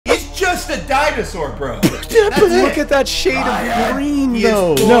a dinosaur, bro. Yeah, but look at that shade of green,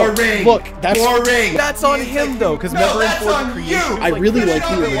 though. No, look, that's on him, though, because remember in on Creation, you. I really like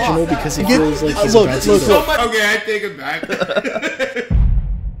the original because he feels like he's about to So much. Okay, I take it back.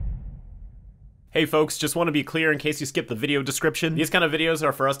 Hey folks, just want to be clear in case you skipped the video description. These kind of videos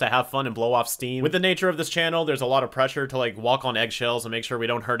are for us to have fun and blow off steam. With the nature of this channel, there's a lot of pressure to like walk on eggshells and make sure we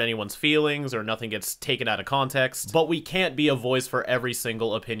don't hurt anyone's feelings or nothing gets taken out of context. But we can't be a voice for every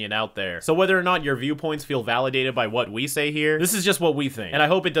single opinion out there. So whether or not your viewpoints feel validated by what we say here, this is just what we think. And I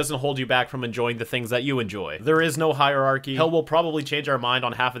hope it doesn't hold you back from enjoying the things that you enjoy. There is no hierarchy. Hell, we'll probably change our mind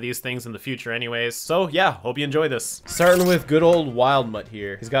on half of these things in the future anyways. So yeah, hope you enjoy this. Starting with good old Wildmutt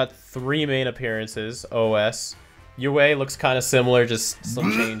here. He's got 3 main appearances. OS. UA looks kind of similar, just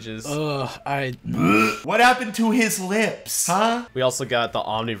some changes. What happened to his lips, huh? We also got the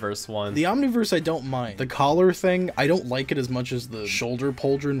Omniverse one. The Omniverse I don't mind. The collar thing, I don't like it as much as the shoulder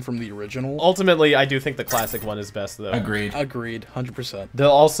pauldron from the original. Ultimately, I do think the classic one is best, though. Agreed. Agreed, 100%. They'll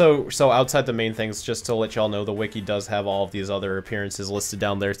also, so outside the main things, just to let y'all know, the wiki does have all of these other appearances listed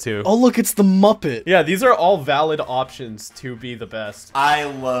down there, too. Oh, look, it's the Muppet. Yeah, these are all valid options to be the best. I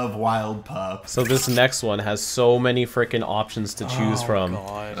love Wild Pup. So this next one has so many freaking options to choose from.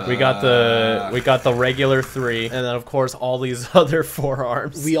 God. We got the regular 3, and then of course all these other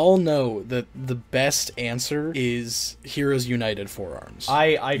forearms. We all know that the best answer is Heroes United forearms.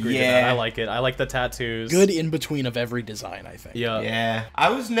 I agree with that. I like it. I like the tattoos. Good in between of every design, I think. Yeah. Yeah.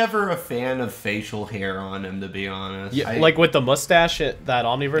 I was never a fan of facial hair on him, to be honest. Yeah, like with the mustache that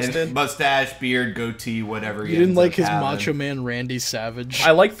Omniverse did. Mustache, beard, goatee, whatever. You didn't like his Macho Man Randy Savage?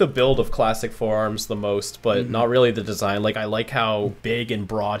 I like the build of classic forearms the most, but not really the design. Like, I like how big and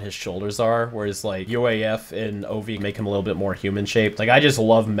broad his shoulders are, whereas like UAF and OV make him a little bit more human shaped. Like, I just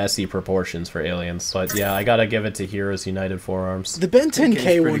love messy proportions for aliens. But yeah, I gotta give it to Heroes United forearms. The Ben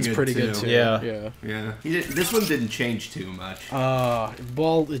 10K one's pretty good too. Yeah. This one didn't change too much.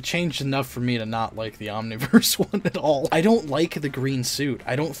 Well, it changed enough for me to not like the Omniverse one at all. I don't like the green suit.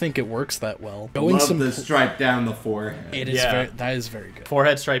 I don't think it works that well. Love the stripe down the forehead. It is that is very good.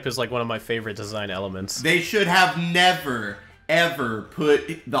 Forehead stripe is like one of my favorite design elements. They should have never, ever put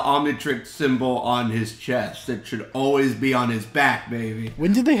the Omnitrix symbol on his chest. It should always be on his back, baby.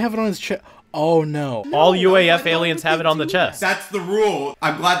 When did they have it on his chest? Oh no. All UAF aliens have it on the chest. That's the rule.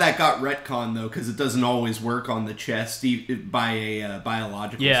 I'm glad that got retconned though, because it doesn't always work on the chest by a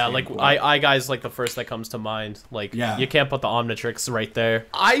biological standpoint. Like I guys like the first that comes to mind. Like, you can't put the Omnitrix right there.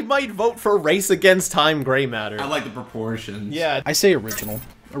 I might vote for Race Against Time Gray Matter. I like the proportions. Yeah. I say original.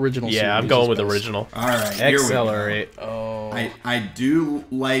 Yeah, I'm going with original. All right, Accelerate. I do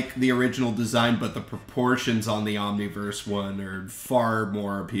like the original design, but the proportions on the Omniverse one are far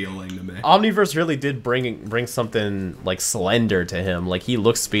more appealing to me. Omniverse really did bring something like slender to him. Like, he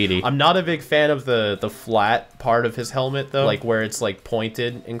looks speedy. I'm not a big fan of the flat part of his helmet though, like where it's like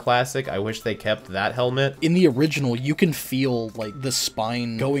pointed in classic. I wish they kept that helmet. In the original, you can feel like the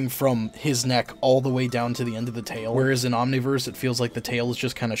spine going from his neck all the way down to the end of the tail, whereas in Omniverse it feels like the tail is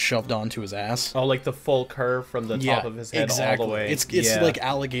just kind of shoved onto his ass. Oh, like the full curve from the top of his head all the way. It's like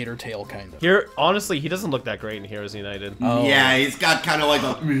alligator tail kind of. Here, honestly, he doesn't look that great in Heroes United. Yeah, he's got kind of like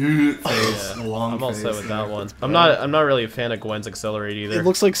a face, a long I'm all face. set with that one. I'm not really a fan of Gwen's Accelerate either. It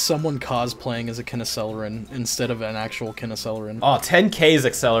looks like someone cosplaying as a Kinoceleran instead of an actual Kinoceleran. Oh, 10K's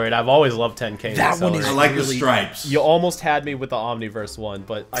Accelerate. I've always loved 10K's That Accelerate. one is I like the stripes. You almost had me with the Omniverse one,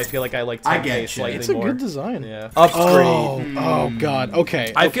 but I feel like I like 10K slightly more. It's a good design. Yeah. Upgrade. Oh god.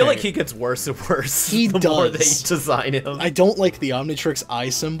 Okay. I feel like he gets worse and worse the more they design him. I don't like the Omnitrix eye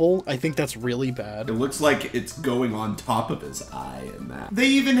symbol. I think that's really bad. It looks like it's going on top of his eye in that. They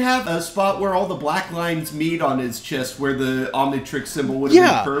even have a spot where all the black lines meet on his chest where the Omnitrix symbol would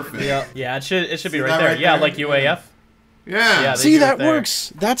have been perfect. Yeah, it should be right there. Yeah, like UAF. Yeah. See, that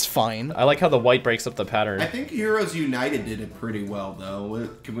works. That's fine. I like how the white breaks up the pattern. I think Heroes United did it pretty well, though.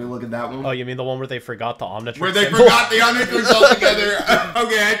 Can we look at that one? Oh, you mean the one where they forgot the Omnitrix Where they symbol? forgot the Omnitrix altogether.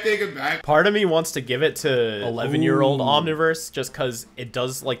 Okay, I take it back. Part of me wants to give it to 11-year-old Omniverse just because it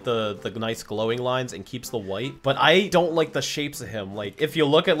does like the nice glowing lines and keeps the white. But I don't like the shapes of him. Like, if you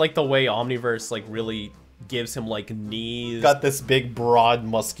look at like the way Omniverse like really gives him like knees, got this big broad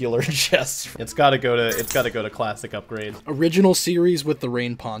muscular chest. It's gotta go to classic upgrade. Original series with the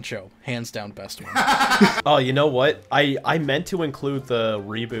rain poncho, hands down best one. Oh, you know what? I meant to include the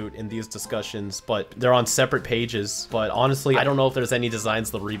reboot in these discussions, but they're on separate pages. But honestly, I don't know if there's any designs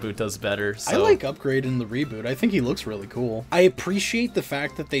the reboot does better. So. I like upgrade in the reboot. I think he looks really cool. I appreciate the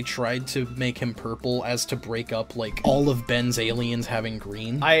fact that they tried to make him purple as to break up like all of Ben's aliens having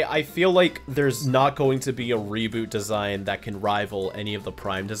green. I feel like there's not going to to be a reboot design that can rival any of the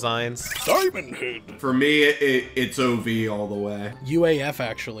Prime designs. Diamond Head. For me, it's OV all the way. UAF,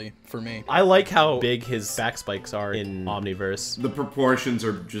 actually, for me. I like how big his back spikes are in Omniverse. The proportions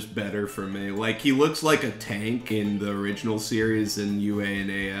are just better for me. Like, he looks like a tank in the original series in UA and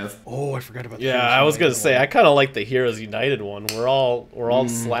AF. Oh, I forgot about that. Yeah, I was gonna say, I kind of like the Heroes United one. We're all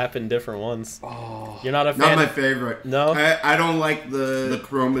slapping different ones. Oh, you're not a fan? Not my favorite. No? I don't like the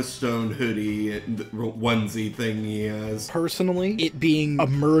Chromastone hoodie onesie thing he has. Personally, it being a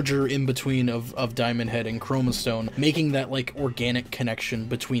merger in between of Diamond Head and Chromastone, making that, like, organic connection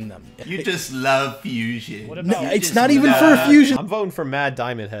between them. You just love fusion. No, it's not even for a fusion. I'm voting for Mad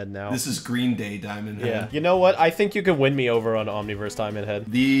Diamond Head now. This is Green Day Diamond Head. Yeah. You know what? I think you could win me over on Omniverse Diamond Head.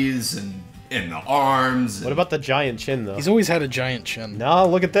 These and the arms. What about the giant chin, though? He's always had a giant chin. No,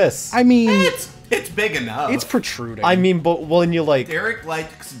 look at this. I mean, it's big enough. it's protruding. I mean, but when you like... Derek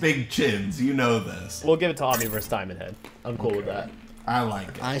likes big chins, you know this. We'll give it to Omniverse Diamond Head. I'm cool with that. I like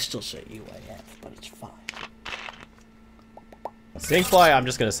it. I still say UAF, but it's fine. Stinkfly, I'm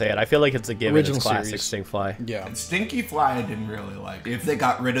just gonna say it. I feel like it's a given. Original It's classic series. Stinkfly. Yeah. And Stinky Fly I didn't really like. If they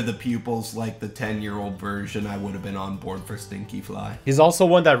got rid of the pupils like the 10-year-old version, I would have been on board for Stinky Fly. He's also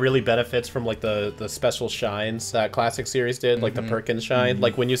one that really benefits from like the special shines that classic series did, like the Perkins shine.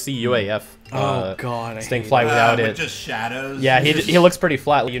 Like when you see UAF, Oh god, I hate Stinkfly without with it. just shadows. Yeah, he looks pretty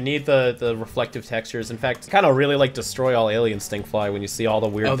flat. You need the reflective textures. In fact, kind of really like destroy all alien Stinkfly when you see all the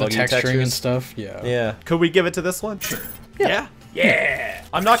weird the buggy texturing textures and stuff. Yeah. Yeah. Could we give it to this one? Sure. Yeah. Yeah.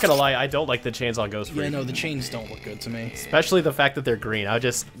 I'm not gonna lie, I don't like the chains on Ghost Freak. Yeah, no, the chains don't look good to me. Especially the fact that they're green. I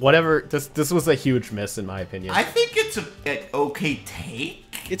just whatever. This was a huge miss in my opinion. I think it's an okay take.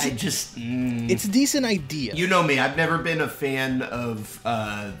 It's it's a decent idea. You know me, I've never been a fan of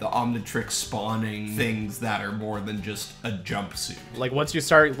the Omnitrix spawning things that are more than just a jumpsuit. Like once you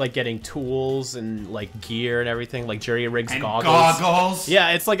start like getting tools and like gear and everything, like jury rigs, goggles.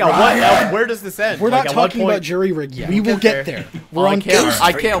 Yeah, it's like where does this end? We're like, not talking about jury rig yet. We will get there. We're on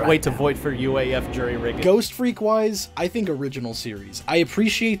I can't wait to vote for UAF jury rigging. Ghost Freak wise, I think original series. I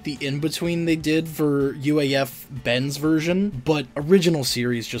appreciate the in-between they did for UAF Ben's version, but original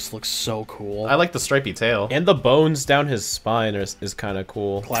series just looks so cool. I like the stripy tail. And the bones down his spine is kind of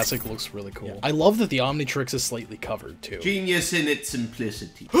cool. Classic looks really cool. Yeah. I love that the Omnitrix is slightly covered too. Genius in its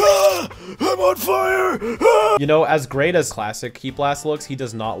simplicity. I'm on fire! You know, as great as classic Heat Blast looks, he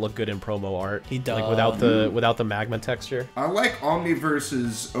does not look good in promo art. He does. Like without the magma texture. I like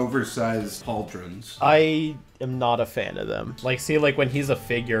Omniverse's oversized pauldrons. I am not a fan of them. Like, see, like when he's a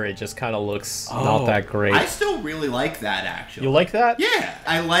figure, it just kind of looks not that great. I still really like that, actually. You like that? Yeah,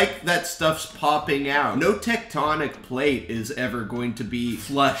 I like that stuff's popping out. No tectonic plate is ever going to be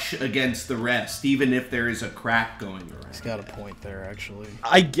flush against the rest, even if there is a crack going around. He's got a point there, actually.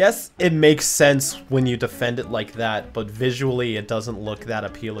 I guess it makes sense when you defend it like that, but visually it doesn't look that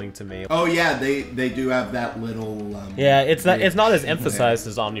appealing to me. Oh yeah, they do have that little. Yeah, it's not as emphasized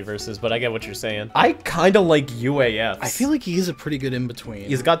as Omniverse's, but I get what you're saying. I kind of like UAFs. I feel like he is a pretty good in-between.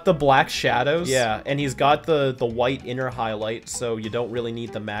 He's got the black shadows. Yeah, and he's got the white inner highlight, so you don't really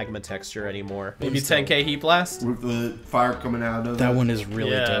need the magma texture anymore. Maybe 10K Heat Blast? With the fire coming out of that one is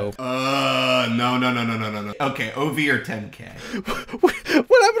really dope. No. Okay, OV or 10K.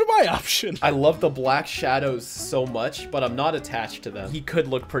 What happened to my option? I love the black shadows so much, but I'm not attached to them. He could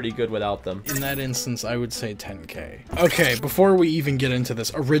look pretty good without them. In that instance, I would say 10K. Okay, before we even get into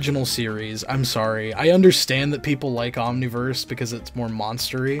this original series, I'm sorry. I understand that people like Omniverse because it's more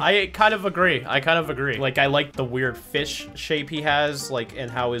monstery. I kind of agree. Like, I like the weird fish shape he has, like, and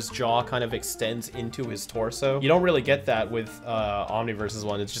how his jaw kind of extends into his torso. You don't really get that with Omniverse's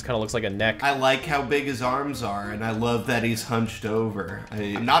one. It just kind of looks like a neck. I like how big his arms are, and I love that he's hunched over.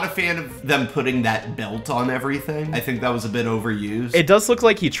 I'm not a fan of them putting that belt on everything. I think that was a bit overused. It does look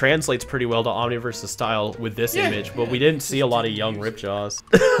like he translates pretty well to Omniverse's style with this image, but we didn't see a lot of young Ripjaws.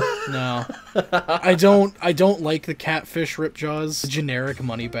 No. I don't like the catfish Ripjaws, the generic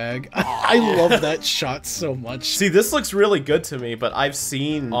money bag. I love that shot so much. See, this looks really good to me, but I've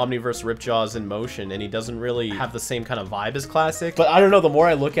seen Omniverse Ripjaws in motion, and he doesn't really have the same kind of vibe as classic. But I don't know, the more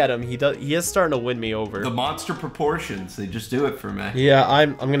I look at him, he is starting to win me over. The monster proportions, they just do it for me. Yeah,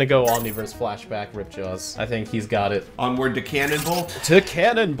 I'm gonna go Omniverse Flashback Ripjaws. I think he's got it. Onward to Cannonbolt? To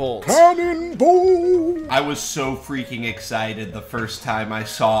Cannonbolt! Cannonbolt! I was so freaking excited the first time I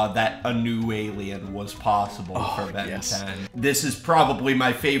saw that a new alien was possible for Ben 10. This is probably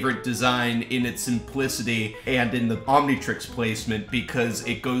my favorite design in its simplicity and in the Omnitrix placement because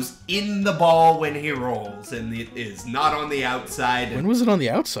it goes in the ball when he rolls and it is not on the outside. When was it on the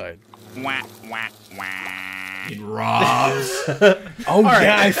outside? Wah, wah, wah. It robs. Oh,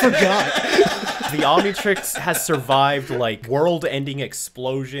 yeah, I forgot. The Omnitrix has survived, like, world-ending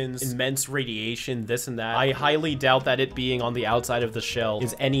explosions, immense radiation, this and that. I highly doubt that it being on the outside of the shell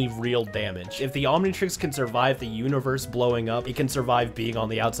is any real damage. If the Omnitrix can survive the universe blowing up, it can survive being on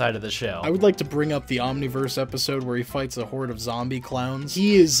the outside of the shell. I would like to bring up the Omniverse episode where he fights a horde of zombie clowns.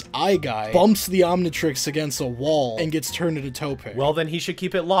 He is Eye Guy, bumps the Omnitrix against a wall, and gets turned into Tope. Well, then he should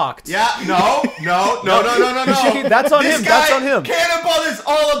keep it locked. Yeah, no. That's on him. That's on him. Cannonball is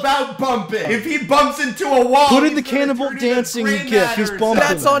all about bumping. If he bumps into a wall, put in the Cannonball dancing gif. He's bumping.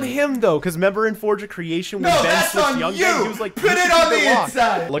 That's on him though, because remember in Forge of Creation when Ben switched young Ben, he was like, put it on the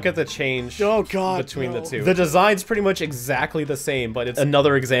inside. Look at the change between the two. The design's pretty much exactly the same, but it's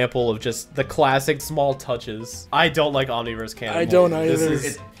another example of just the classic small touches. I don't like Omniverse Cannonball. I don't either.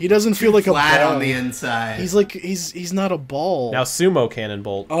 He doesn't feel like a flat ball on the inside. He's like he's not a ball. Now Sumo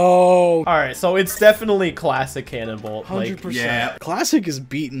Cannonbolt. Oh. All right, so it's definitely classic Cannonbolt. 100%. Like, yeah. Classic is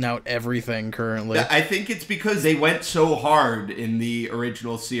beating out everything currently. I think it's because they went so hard in the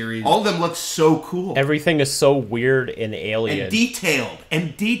original series. All of them look so cool. everything is so weird and alien.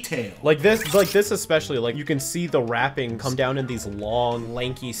 And detailed. Like this especially, like you can see the wrapping come down in these long,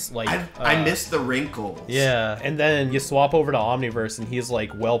 lanky, like... I miss the wrinkles. Yeah, and then you swap over to Omniverse and he's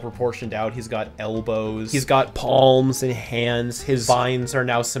like well proportioned out. He's got elbows, he's got palms and hands, his spines are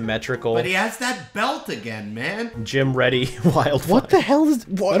now symmetrical. But he has that belt again, man. Jim Ready, Wild. What the hell is...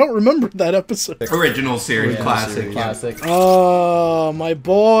 I don't remember that episode. Original series, classic. Classic. Oh, my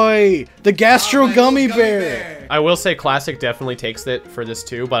boy. The Gastro Gummy Bear. I will say Classic definitely takes it for this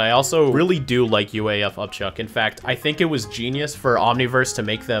too, but I also really do like UAF Upchuck. In fact, I think it was genius for Omniverse to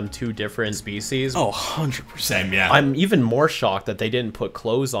make them two different species. Oh, 100%. Same, yeah. I'm even more shocked that they didn't put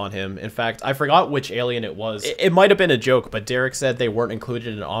clothes on him. In fact, I forgot which alien it was. It might have been a joke, but Derek said they weren't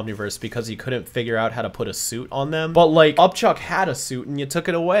included in Omniverse because he couldn't figure out how to put a suit on them. But like, Upchuck had a suit and you took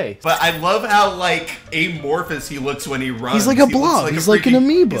it away. But I love how like amorphous he looks when he runs. He's like a blob. He's like an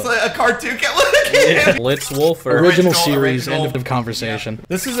amoeba. He's like a cartoon cat. Look at him. Blitz Wolfer. Original series, end of conversation. Yeah.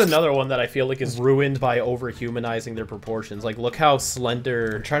 This is another one that I feel like is ruined by over-humanizing their proportions. Like, look how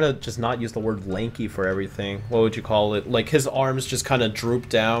slender... I'm trying to just not use the word lanky for everything. What would you call it? Like, his arms just kind of droop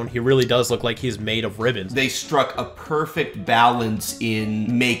down. He really does look like he's made of ribbons. They struck a perfect balance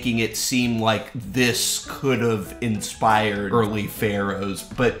in making it seem like this could have inspired early pharaohs,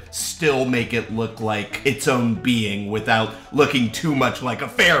 but still make it look like its own being without looking too much like a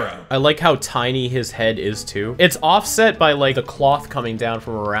pharaoh. I like how tiny his head is, too. It's offset by, like, the cloth coming down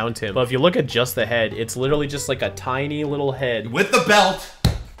from around him. But if you look at just the head, it's literally just like a tiny little head. With the belt.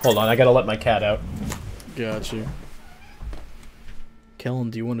 Hold on, I gotta let my cat out. Got you. Kellen,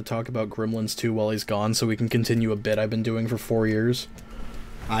 do you want to talk about Gremlins 2 while he's gone so we can continue a bit I've been doing for 4 years?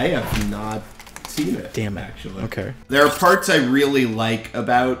 I have not seen it. Damn it. Actually. Okay. There are parts I really like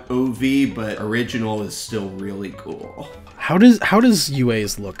about OV, but original is still really cool. How does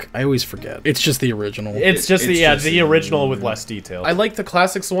UA's look? I always forget. It's just the original. It's just the original with less detail. I like the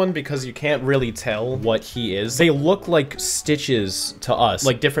Classics one because you can't really tell what he is. They look like stitches to us,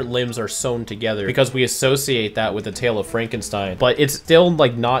 like different limbs are sewn together because we associate that with the Tale of Frankenstein. But it's still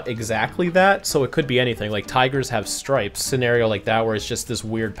like not exactly that, so it could be anything. Like tigers have stripes, scenario like that where it's just this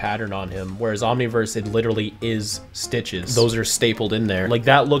weird pattern on him. Whereas Omniverse, it literally is stitches. Those are stapled in there. Like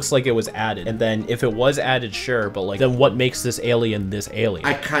that looks like it was added. And then if it was added, sure, but like then what makes this alien?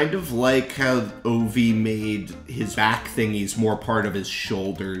 I kind of like how OV made his back thingies more part of his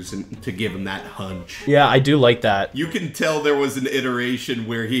shoulders and to give him that hunch. Yeah, I do like that. You can tell there was an iteration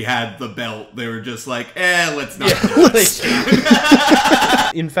where he had the belt. They were just like, let's not do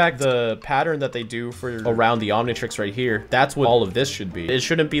it. In fact, the pattern that they do for around the Omnitrix right here, that's what all of this should be. It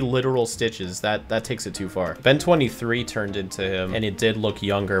shouldn't be literal stitches. That takes it too far. Ben 23 turned into him, and it did look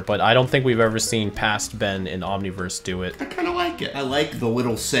younger, but I don't think we've ever seen past Ben in Omniverse do it. I kind of like it. I like the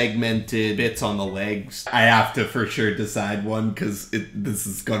little segmented bits on the legs. I have to for sure decide one because this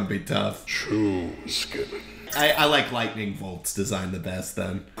is going to be tough. Choose. I like Lightning Bolt's design the best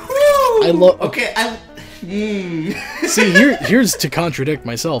then. I love... Okay, See, here's to contradict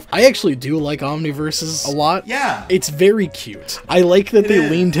myself. I actually do like Omniverses a lot. Yeah. It's very cute. I like that they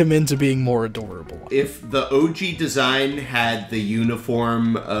leaned him into being more adorable. If the OG design had the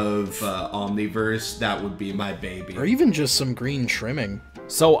uniform of Omniverse, that would be my baby. Or even just some green trimming.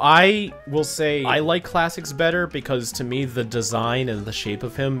 So I will say I like Classics better because to me the design and the shape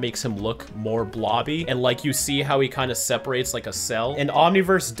of him makes him look more blobby, and like you see how he kind of separates like a cell. And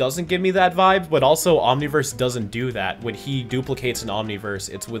Omniverse doesn't give me that vibe, but also Omniverse doesn't do that. When he duplicates an Omniverse,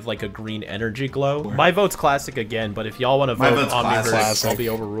 it's with like a green energy glow. My vote's Classic again, but if y'all want to vote Omniverse, Classic. I'll be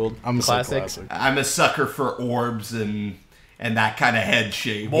overruled. I'm Classic. Classic. I'm a sucker for orbs and and that kind of head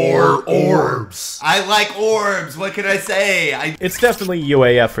shape. More orbs. I like orbs. What can I say? It's definitely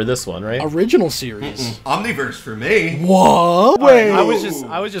UAF for this one, right? Original series. Omniverse for me. What? Wait. I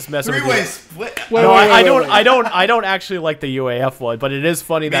was just messing with you. Three-way split. No, I don't actually like the UAF one, but it is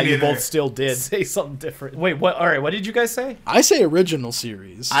funny that you both still did say something different. Wait, what? All right, what did you guys say? I say original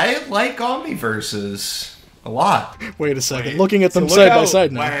series. I like Omniverses a lot. Wait a second. Looking at them side by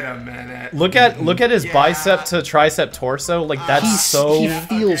side now. Wait a minute. Look at his bicep to tricep torso. Like that's He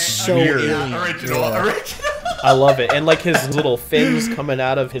feels so weird. alien. Original. I love it. And like his little fins coming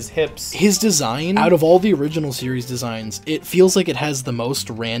out of his hips. His design, out of all the original series designs, it feels like it has the most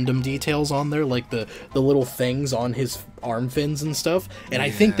random details on there, like the little things on his arm fins and stuff. And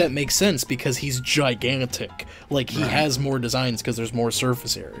I think that makes sense because he's gigantic. Like, he has more designs because there's more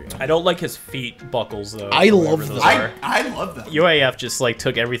surface area. I don't like his feet buckles, though. I love those. I love them. UAF just, like,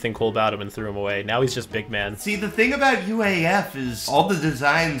 took everything cool about him and threw him away. Now he's just big man. See, the thing about UAF is all the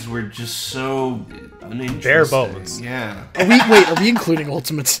designs were just so uninteresting. Bare bones. Yeah. Are we including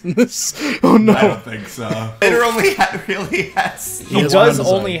Ultimates in this? Oh, no. I don't think so. It really has... He does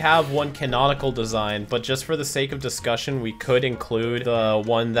only have one canonical design, but just for the sake of discussion, we could include the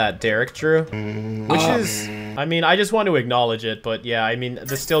one that Derek drew, which is, I mean, I just want to acknowledge it, but yeah, I mean,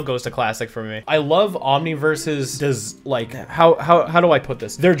 this still goes to classic for me. I love Omniverse's, like, how do I put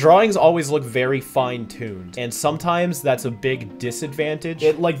this? Their drawings always look very fine-tuned, and sometimes that's a big disadvantage.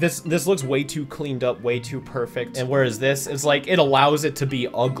 Like, this looks way too cleaned up, way too perfect, and whereas this, it's like, it allows it to be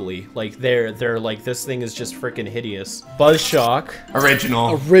ugly. Like, they're like, this thing is just freaking hideous. Buzzshock.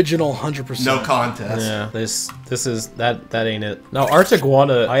 Original, 100%. no contest. Yeah, this is that ain't it. Now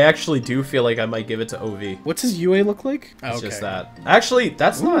Artiguana, I actually do feel like I might give it to OV. What's his UA look like? It's just that. Actually,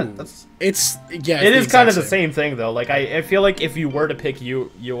 that's not. That's. It's yeah. It is kind of the same thing though. Like I feel like if you were to pick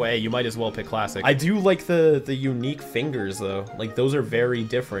UA, you might as well pick classic. I do like the unique fingers though. Like those are very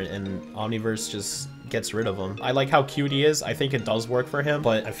different, and Omniverse just gets rid of them. I like how cute he is. I think it does work for him,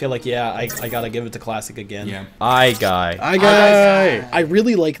 but I feel like, yeah, I gotta give it to classic again. Yeah. I guy. I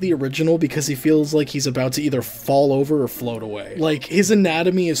really like the original because he feels like he's about to either fall over or float away. Like, his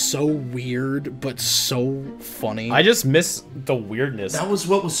anatomy is so weird, but so funny. I just miss the weirdness. That was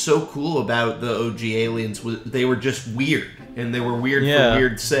what was so cool about the OG aliens. Was they were just weird, and they were weird for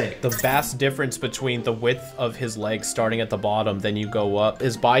weird's sake. The vast difference between the width of his legs starting at the bottom, then you go up.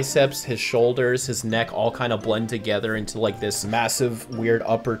 His biceps, his shoulders, his neck all kind of blend together into like this massive weird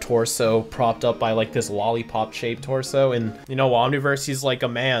upper torso propped up by like this lollipop shaped torso. And you know, Omniverse, he's like a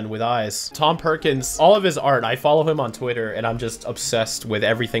man with eyes. Tom Perkins, all of his art, I follow him on Twitter and I'm just obsessed with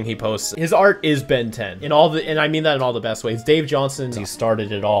everything he posts. His art is Ben 10 in all the, and I mean that in all the best ways. Dave Johnson, he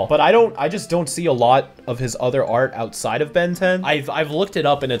started it all, but I just don't see a lot of his other art outside of Ben 10. I've looked it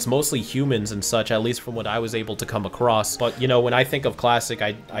up and it's mostly humans and such, at least from what I was able to come across. But you know, when I think of classic,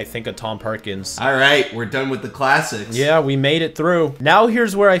 I think of Tom Perkins. All right, we're done with the classics. Yeah, we made it through. Now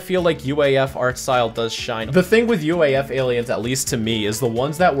here's where I feel like UAF art style does shine. The thing with UAF aliens, at least to me, is the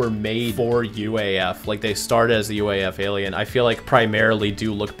ones that were made for UAF, like they started as a UAF alien, I feel like primarily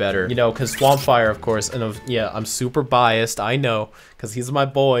do look better. You know, because Swampfire, of course, and yeah, I'm super biased, I know, because he's my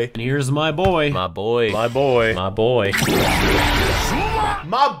boy. And here's my boy. My boy. My boy. My boy.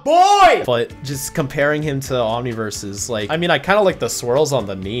 My boy! But just comparing him to Omniverse's, like, I mean, I kind of like the swirls on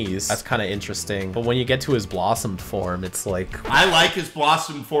the knees. That's kind of interesting. But when you get to his blossomed form, it's like... I like his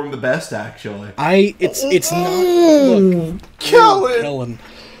blossom form the best, actually. It's not... Look, Kellen!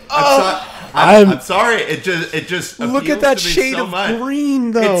 I'm sorry. It just look at that shade of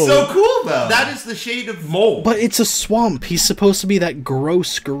green, though. It's so cool, though. That is the shade of mold. But it's a swamp. He's supposed to be that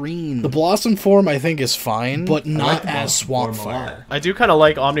gross green. The blossom form, I think, is fine, but not as Swampfire. I do kind of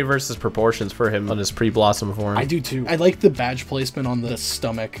like Omniverse's proportions for him on his pre-blossom form. I do too. I like the badge placement on the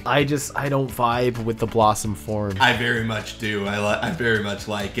stomach. I don't vibe with the blossom form. I very much do. I very much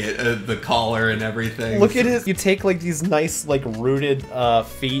like it. The collar and everything. Look at it. You take like these nice like rooted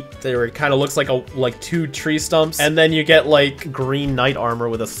feet. They kind of looks like two tree stumps, and then you get like green knight armor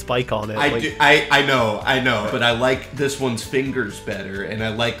with a spike on it. I know, but I like this one's fingers better, and I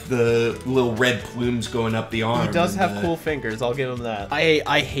like the little red plumes going up the arm. He does have cool fingers, I'll give him that.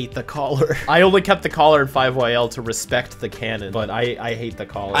 I hate the collar. I only kept the collar in 5YL to respect the canon, but I hate the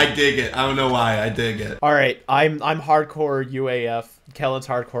collar. I dig it. I don't know why. I dig it. All right, I'm hardcore UAF. Kellen's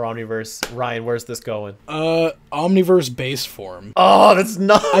hardcore Omniverse. Ryan, where's this going? Omniverse base form. Oh, that's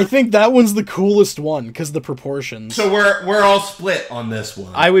not. I think that one's the coolest one because the proportions. So we're all split on this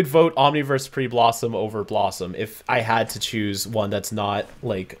one. I would vote Omniverse pre-Blossom over Blossom if I had to choose one that's not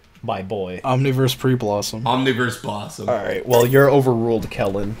like My boy. Omniverse pre-Blossom. Omniverse Blossom. All right. Well, you're overruled,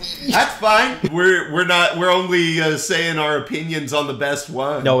 Kellen. That's fine. We're only saying our opinions on the best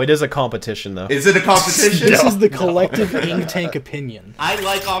one. No, it is a competition, though. Is it a competition? This is the collective ink tank opinion. I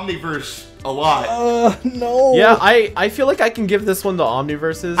like Omniverse a lot. No. Yeah, I feel like I can give this one to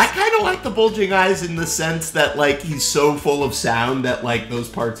Omniverses. I kind of like the bulging eyes in the sense that, like, he's so full of sound that, like, those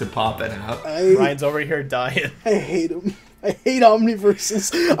parts are popping out. Ryan's over here dying. I hate him. I hate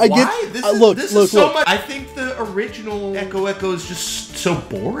Omniverses. Why? Look. Much. I think the original Echo is just so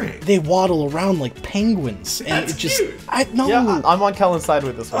boring. They waddle around like penguins, and That's it just. cute. Yeah, I'm on Kellen's side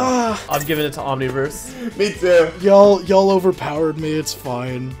with this one. I'm giving it to Omniverse. Me too. Y'all overpowered me. It's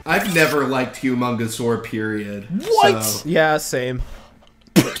fine. I've never liked Humongosaur, period. What? So. Yeah, same.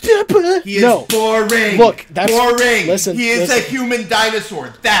 He is boring. Look, that's boring. Listen, he is a human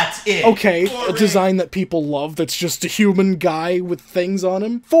dinosaur. That's it. Okay, boring. a design that people love that's just a human guy with things on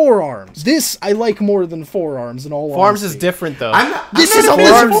him. 4 arms. This I like more than 4 arms in all Farms honesty. is different, though. This is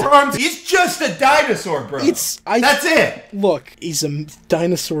four arms. He's just a dinosaur, bro. That's it. Look, he's a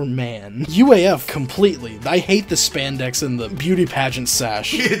dinosaur man. UAF completely. I hate the spandex and the beauty pageant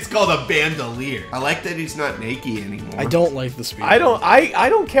sash. It's called a bandolier. I like that he's not naked anymore. I don't like the speed. I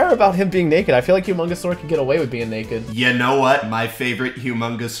don't care about him being naked. I feel like Humongosaur could get away with being naked. You know what? My favorite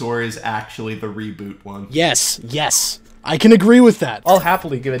Humongosaur is actually the reboot one. Yes. I can agree with that. I'll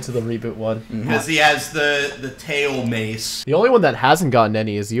happily give it to the reboot one. Because he has the tail mace. The only one that hasn't gotten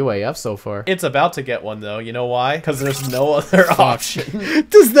any is UAF so far. It's about to get one, though. You know why? Because there's no other option.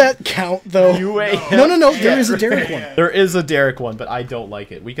 Does that count, though? UAF. No. There is a Derek one. There is a Derek one, but I don't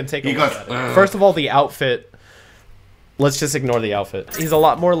like it. We can take a look at it. Ugh. First of all, the outfit. Let's just ignore the outfit. He's a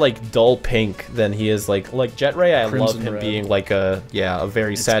lot more like dull pink than he is like Jet Ray. I Crimson love him red. being like a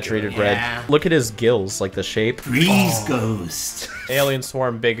very saturated red. Yeah. Look at his gills, like the shape. Freeze Ghost. Alien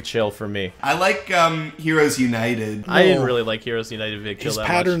Swarm, big chill for me. I like Heroes United. I didn't really like Heroes United big chill His that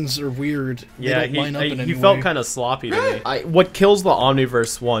patterns are weird. Yeah, they don't line up in he any felt way. kind of sloppy to me. What kills the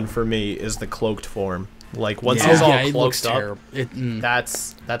Omniverse one for me is the cloaked form. Like once he's all it looks cloaked up, terrible.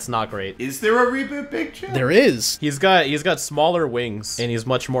 that's not great. Is there a reboot picture? There is. He's got smaller wings and he's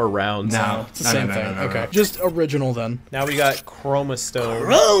much more round. No. It's the same thing. Okay. Just original then. Now we got Chromastone.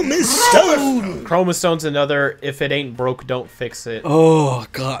 Chromastone! Chromastone's another, if it ain't broke, don't fix it. Oh,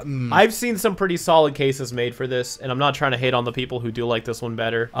 God. I've seen some pretty solid cases made for this, and I'm not trying to hate on the people who do like this one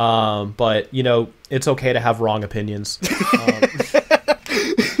better. But, you know, it's okay to have wrong opinions.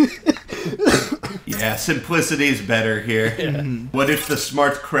 Yeah, simplicity is better here. Yeah. What if the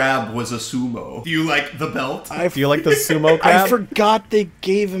smart crab was a sumo? Do you like the belt? Do you like the sumo crab? I forgot they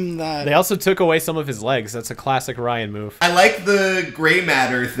gave him that. They also took away some of his legs. That's a classic Ryan move. I like the gray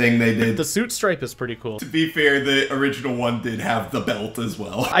matter thing they did. The suit stripe is pretty cool. To be fair, the original one did have the belt as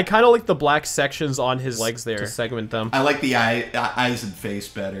well. I kind of like the black sections on his legs there to segment them. I like the eyes and face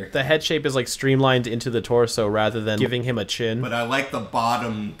better. The head shape is like streamlined into the torso rather than giving him a chin. But I like the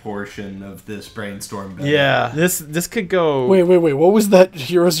bottom portion of this brainstorm better. Yeah, this could go. Wait. What was that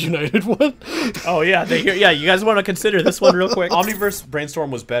Heroes United one? Oh yeah, you guys want to consider this one real quick? Omniverse Brainstorm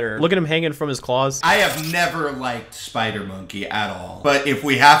was better. Look at him hanging from his claws. I have never liked Spider Monkey at all. But if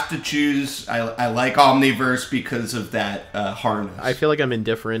we have to choose, I like Omniverse because of that harness. I feel like I'm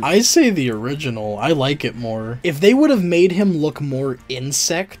indifferent. I say the original. I like it more. If they would have made him look more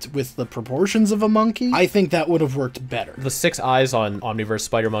insect with the proportions of a monkey, I think that would have worked better. The 6 eyes on Omniverse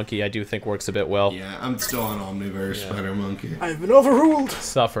Spider Monkey I do think works a bit well. Yeah, I'm still on Omniverse Spider Monkey. I've been overruled.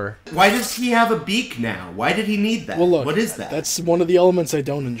 Suffer. Why does he have a beak now? Why did he need that? Well, look, what is that? That's one of the elements I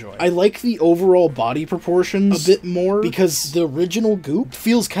don't enjoy. I like the overall body proportions a bit more because the original goop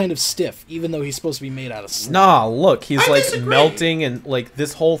feels kind of stiff, even though he's supposed to be made out of snow. Nah, look, he's I like disagree. melting and like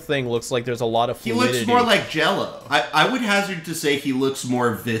this whole thing looks like there's a lot of He fluidity. looks more like Jello. I would hazard to say he looks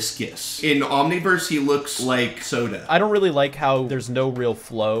more viscous. In Omniverse, he looks like soda. I don't really like how there's no real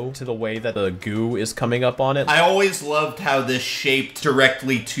flow to the way that the goo is coming up on it. I always loved how this shaped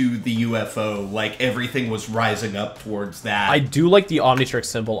directly to the UFO, like everything was rising up towards that. I do like the Omnitrix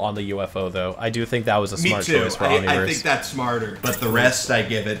symbol on the UFO, though. I do think that was a Me smart too. choice for Omniverse. I think that's smarter. But the rest, I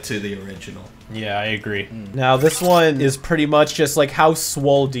give it to the original. Yeah, I agree. Now, this one is pretty much just like, how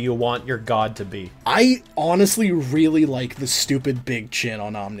swole do you want your god to be? I honestly really like the stupid big chin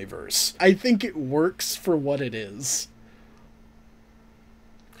on Omniverse. I think it works for what it is.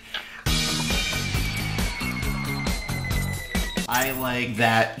 I like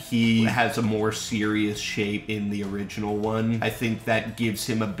that he has a more serious shape in the original one. I think that gives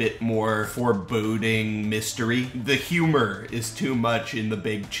him a bit more foreboding mystery. The humor is too much in the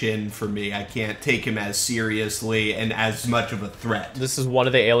big chin for me. I can't take him as seriously and as much of a threat. This is one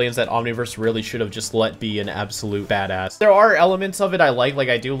of the aliens that Omniverse really should have just let be an absolute badass. There are elements of it I like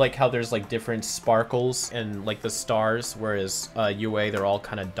I do like how there's like different sparkles and like the stars, whereas UA, they're all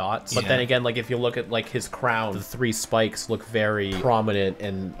kind of dots. But then again, like if you look at like his crown, the 3 spikes look very prominent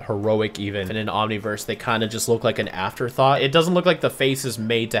and heroic even. And in Omniverse, they kind of just look like an afterthought. It doesn't look like the face is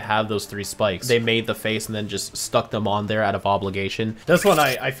made to have those 3 spikes. They made the face and then just stuck them on there out of obligation. This one,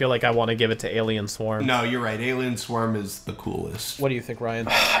 I feel like I want to give it to Alien Swarm. No, you're right. Alien Swarm is the coolest. What do you think, Ryan?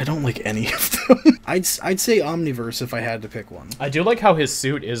 I don't like any of them. I'd say Omniverse if I had to pick one. I do like how his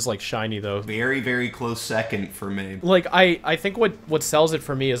suit is like shiny though. Very, very close second for me. Like I think what sells it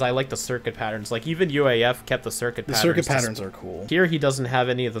for me is I like the circuit patterns. Like even UAF kept the circuit patterns. The circuit patterns are cool. Here he doesn't have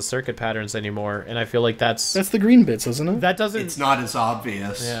any of the circuit patterns anymore, and I feel like that's the green bits, isn't it? That doesn't. It's not as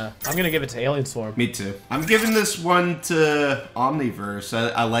obvious. Yeah, I'm gonna give it to Alien Swarm. Me too. I'm giving this one to Omniverse.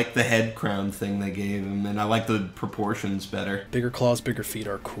 I like the head crown thing they gave him, and I like the proportions better. Bigger claws, bigger feet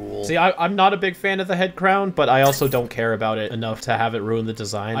are cool. See, I'm not a big fan of the head crown, but I also don't care about it enough to have it ruin the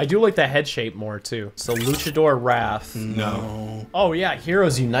design. I do like the head shape more too. So Luchador Wrath. No. Oh yeah,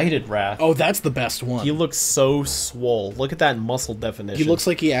 Heroes United Wrath. Oh, that's the best one. He looks so swole. Look at that muscle definition. He looks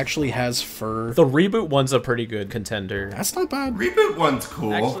like he actually has fur. The reboot one's a pretty good contender. That's not bad. Reboot one's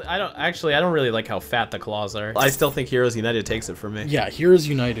cool. Actually, I don't really like how fat the claws are. I still think Heroes United takes it for me. Yeah, Heroes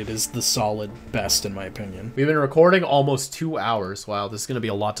United is the solid best in my opinion. We've been recording almost 2 hours. Wow, this is gonna be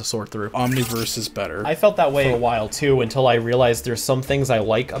a lot to sort through. Omniverse is better. I felt that way for a while too, until I realized there's some things I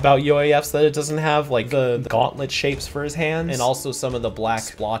like about UAFs that it doesn't have, like the gauntlet shapes for his hands, and also some of the black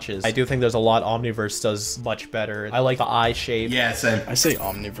splotches. I do think there's a lot Omniverse does much better. I like the eye shape. Yeah, same. I say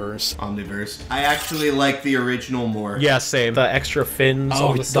Omniverse. Omniverse. I actually like the original more. Yeah, same. The extra fins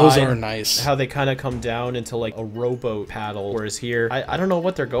on the side. Those are nice. How they kind of come down into like a rowboat paddle, whereas here, I don't know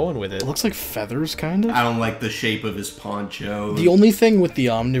what they're going with it. It looks like feathers, kind of. I don't like the shape of his poncho. The only thing with the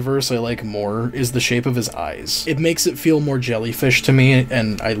Omniverse I like more is the shape of his eyes. It makes it feel more jellyfish to me,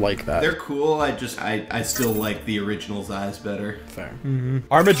 and I like that. They're cool. I still like the original's eyes better. Fair.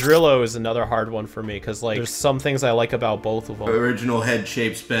 Armadillo is another hard one for me, because like there's some things I like about both of them. Original head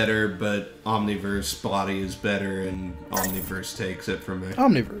shape's better, but Omniverse body is better, and Omniverse takes it from me.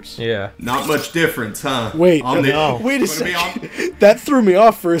 Omniverse. Yeah. Not much difference, huh? Wait, no. Wait a second. That threw me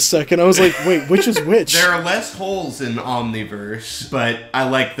off for a second. I was like, wait, which is which? There are less holes in Omniverse, but I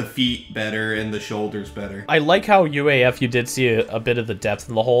like the feet better and the shoulders better. I like how UAF you did see a bit of the depth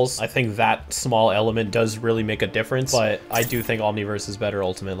in the holes. I think that small element does really make a difference, but I do think Omniverse is better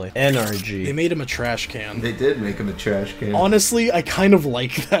ultimately. NRG. They made him a trash can. They did make him a trash can. Honestly, I kind of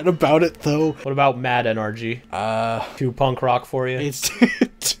like that about it, though. What about Mad NRG? Too punk rock for you? It's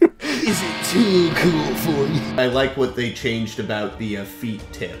Is it too cool for you? I like what they changed about the feet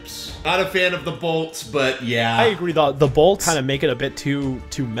tips. Not a fan of the bolts, but yeah. I agree. The bolts kind of make it a bit too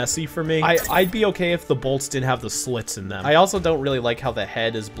messy for me. I'd be okay if the bolts didn't have the slits in them. I also don't really like how the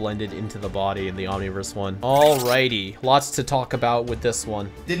head is blended into the body in the Omniverse one. Alrighty, lots to talk about with this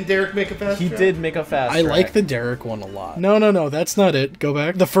one. Didn't Derek make a fast He track? did make a fast I track. like the Derek one a lot. No, that's not it. Go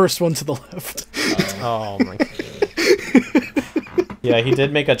back. The first one to the left. Oh my god. Yeah, he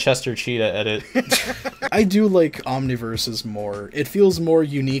did make a Chester Cheetah edit. I do like Omniverses more. It feels more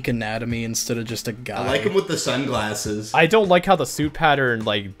unique anatomy instead of just a guy. I like him with the sunglasses. I don't like how the suit pattern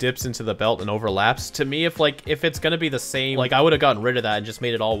like dips into the belt and overlaps. To me, if it's gonna be the same, like I would have gotten rid of that and just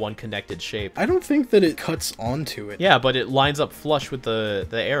made it all one connected shape. I don't think that it cuts onto it. Yeah, but it lines up flush with the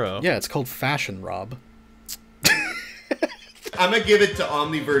arrow. Yeah, it's called fashion, Rob. I'm gonna give it to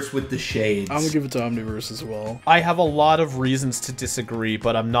Omniverse with the shades. I'm gonna give it to Omniverse as well. I have a lot of reasons to disagree,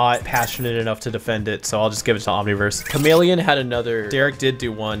 but I'm not passionate enough to defend it, so I'll just give it to Omniverse. Chameleon had another. Derek did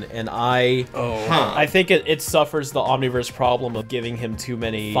do one, and I think it suffers the Omniverse problem of giving him too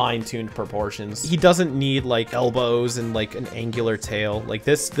many fine-tuned proportions. He doesn't need like elbows and like an angular tail. Like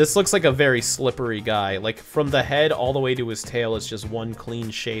this looks like a very slippery guy. Like from the head all the way to his tail, it's just one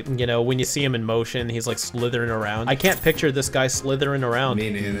clean shape. You know, when you see him in motion, he's like slithering around. I can't picture this guy slithering around.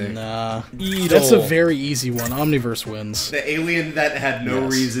 Me neither. Nah. Edel. That's a very easy one. Omniverse wins. The alien that had no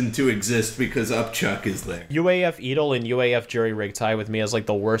reason to exist because Upchuck is there. UAF Edel and UAF Jury Rig tie with me as like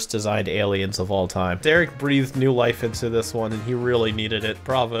the worst designed aliens of all time. Derek breathed new life into this one and he really needed it.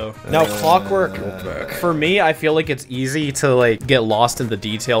 Bravo. Now Clockwork, for me, I feel like it's easy to like get lost in the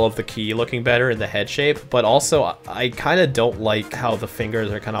detail of the key looking better and the head shape, but also I kind of don't like how the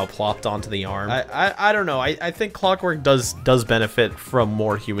fingers are kind of plopped onto the arm. I don't know. I think Clockwork does does benefit from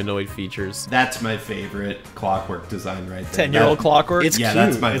more humanoid features. That's my favorite Clockwork design right there. 10-year-old Clockwork? It's Yeah, cute.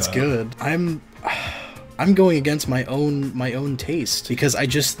 that's my it's vote. good. I'm going against my own taste because I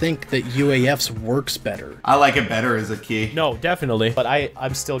just think that UAF's works better. I like it better as a key. No, definitely. But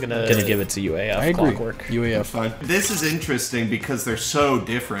I'm still gonna give it to UAF. I agree. Clockwork. UAF. Fine. This is interesting because they're so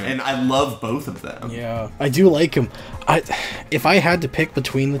different, and I love both of them. Yeah, I do like him. If I had to pick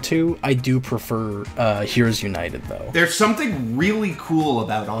between the two, I do prefer Heroes United though. There's something really cool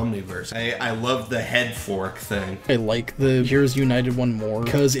about Omniverse. I love the head fork thing. I like the Heroes United one more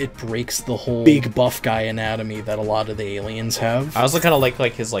because it breaks the whole big buff guy anatomy that a lot of the aliens have. I also kind of like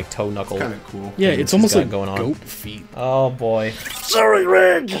his like toe knuckle. Kind of cool. Yeah, it's almost like going on. goat feet. Oh boy. Sorry,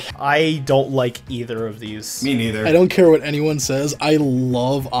 Rig! I don't like either of these. Me neither. I don't care what anyone says. I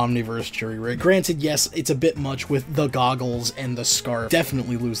love Omniverse Jury Rig. Granted, yes, it's a bit much with the goggles and the scarf.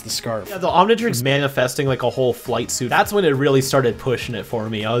 Definitely lose the scarf. Yeah, the Omnitrix manifesting like a whole flight suit. That's when it really started pushing it for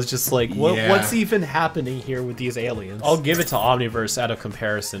me. I was just like, what's even happening here with these aliens? I'll give it to Omniverse out of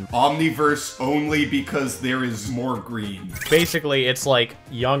comparison. Omniverse only because there is more green. Basically, it's like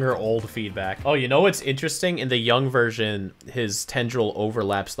young or old feedback. Oh, you know what's interesting? In the young version, his tendril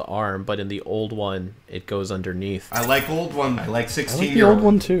overlaps the arm, but in the old one, it goes underneath. I like old one. I like I like the 16-year-old. old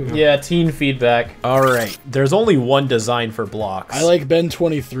one too. Yeah, teen feedback. All right. There's only one design for blocks. I like Ben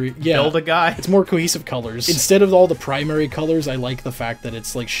 23. Yeah. Build a guy. It's more cohesive colors. Instead of all the primary colors, I like the fact that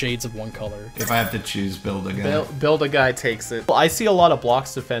it's like shades of one color. If I have to choose, build a guy. Build a guy takes it. Well, I see a lot of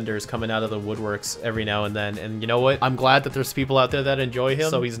blocks defenders coming out of the woodworks every now and then, and you know what? I'm glad that there's people out there that enjoy him,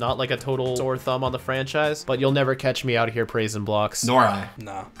 so he's not like a total sore thumb on the franchise, but you'll never catch me out here praising blocks. Nor I.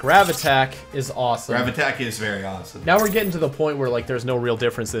 Nah. Gravitak is awesome. Gravitak is very awesome. Now we're getting to the point where like there's no real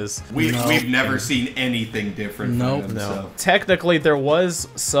differences. We've never seen anything different Nope. from him, so. Technically, there was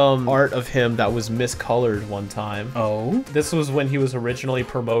some art of him that was miscolored one time. Oh? This was when he was originally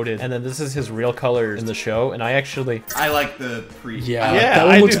promoted, and then this is his real colors in the show, and I actually... I like the pre. Yeah, Yeah, that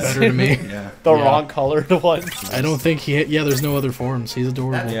one I looks do better too. to me. Yeah. The Yeah. wrong colored one. I don't think he... Yeah, there's no other forms. He's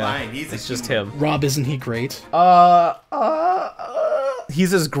adorable. That's Yeah, fine. He's it's a just human. him. Rob, isn't he great?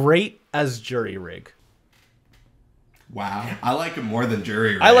 He's as great as Jury Rig. Wow. I like him more than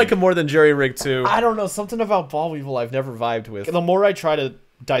Jury Rig. I like him more than Jury Rig too. I don't know, something about Ball Weevil I've never vibed with. The more I try to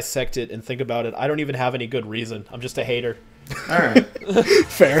dissect it and think about it, I don't even have any good reason. I'm just a hater. Alright.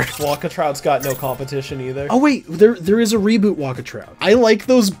 Fair. Walkatrout's got no competition either. Oh wait, there is a reboot Walkatrout. I like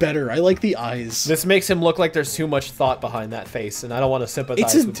those better. I like the eyes. This makes him look like there's too much thought behind that face, and I don't want to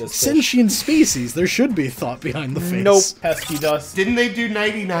sympathize It's with a this fish. sentient species. There should be thought behind the face. Nope, pesky dust. Didn't they do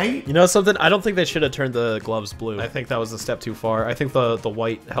Nighty Night? You know something? I don't think they should have turned the gloves blue. I think that was a step too far. I think the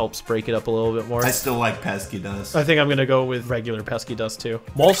white helps break it up a little bit more. I still like Pesky Dust. I think I'm gonna go with regular pesky dust too.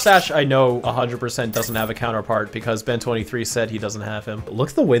 Molstache, I know 100% doesn't have a counterpart because Ben23 said he doesn't have him. But look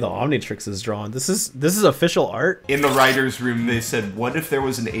at the way the Omnitrix is drawn. This is official art. In the writer's room, they said, what if there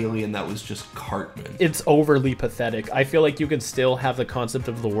was an alien that was just Cartman? It's overly pathetic. I feel like you can still have the concept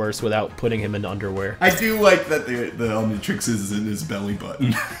of the worst without putting him in underwear. I do like that the Omnitrix is in his belly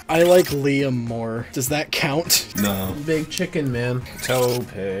button. I like Liam more. Does that count? No. Big chicken, man. Tope.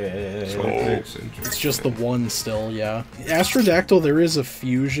 It's just the one still, yeah. Astrodactyl, there is a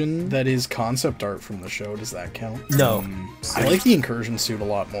fusion that is concept art from the show. Does that count? No. I like the incursion suit a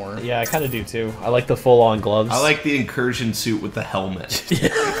lot more. Yeah, I kind of do too. I like the full-on gloves. I like the incursion suit with the helmet.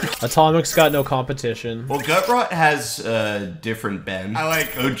 Atomic's got no competition. Well, Gutrot has a different bend. I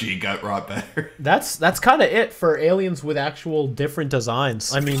like OG Gutrot better. That's kind of it for aliens with actual different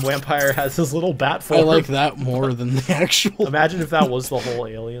designs. I mean, Vampire has his little bat form. I like that more than the actual. Imagine if that was the whole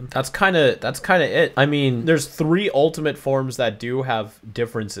alien. That's kind of it. I mean, there's 3 ultimate forms that do have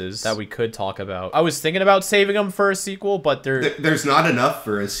differences that we could talk about. I was thinking about saving them for a sequel, but There's not enough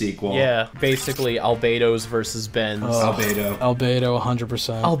for a sequel. yeah, basically Albedo's versus Ben's. Albedo. Albedo,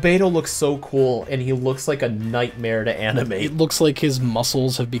 100%. Albedo looks so cool, and he looks like a nightmare to animate. It looks like his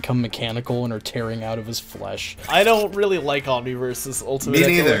muscles have become mechanical and are tearing out of his flesh. I don't really like Omniverse's Ultimate Me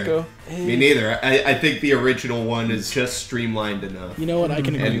neither. Echo. Me neither. I think the original one is just streamlined enough. You know what? I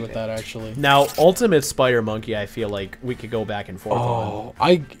can agree with that, actually. Now, Ultimate Spider Monkey, I feel like we could go back and forth on.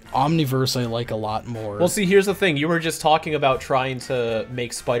 Oh, Omniverse I like a lot more. Well, see, here's the thing. You were just talking about trying to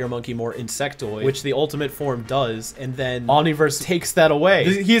make Spider Monkey more insectoid, which the Ultimate form does, and then Omniverse takes that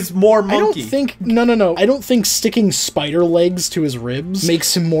away. He's more monkey. I don't think... No. I don't think sticking spider legs to his ribs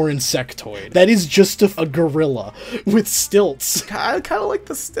makes him more insectoid. That is just a gorilla with stilts. I kind of like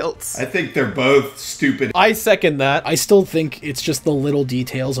the stilts. I think they're both stupid. I second that. I still think it's just the little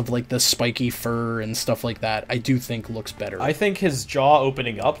details of, like, the spiky fur and stuff like that I do think looks better. I think his jaw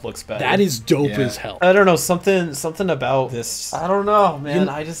opening up looks better. That is dope Yeah. as hell. I don't know, something about this. I don't know, man.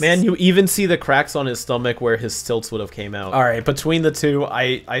 Man, you even see the cracks on his stomach where his stilts would have came out. All right, between the two,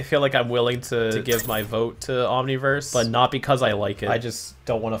 I feel like I'm willing to give my vote to Omniverse, but not because I like it. I just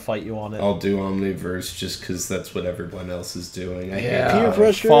don't want to fight you on it. I'll do Omniverse just because that's what everyone else is doing. I hate peer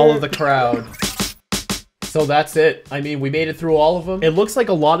pressure. Follow the crowd. So that's it. I mean, we made it through all of them. It looks like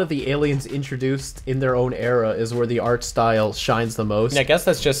a lot of the aliens introduced in their own era is where the art style shines the most. And I guess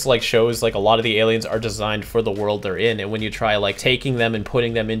that's just like shows like a lot of the aliens are designed for the world they're in. And when you try like taking them and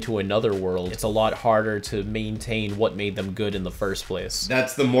putting them into another world, it's a lot harder to maintain what made them good in the first place.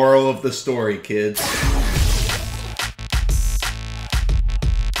 That's the moral of the story, kids.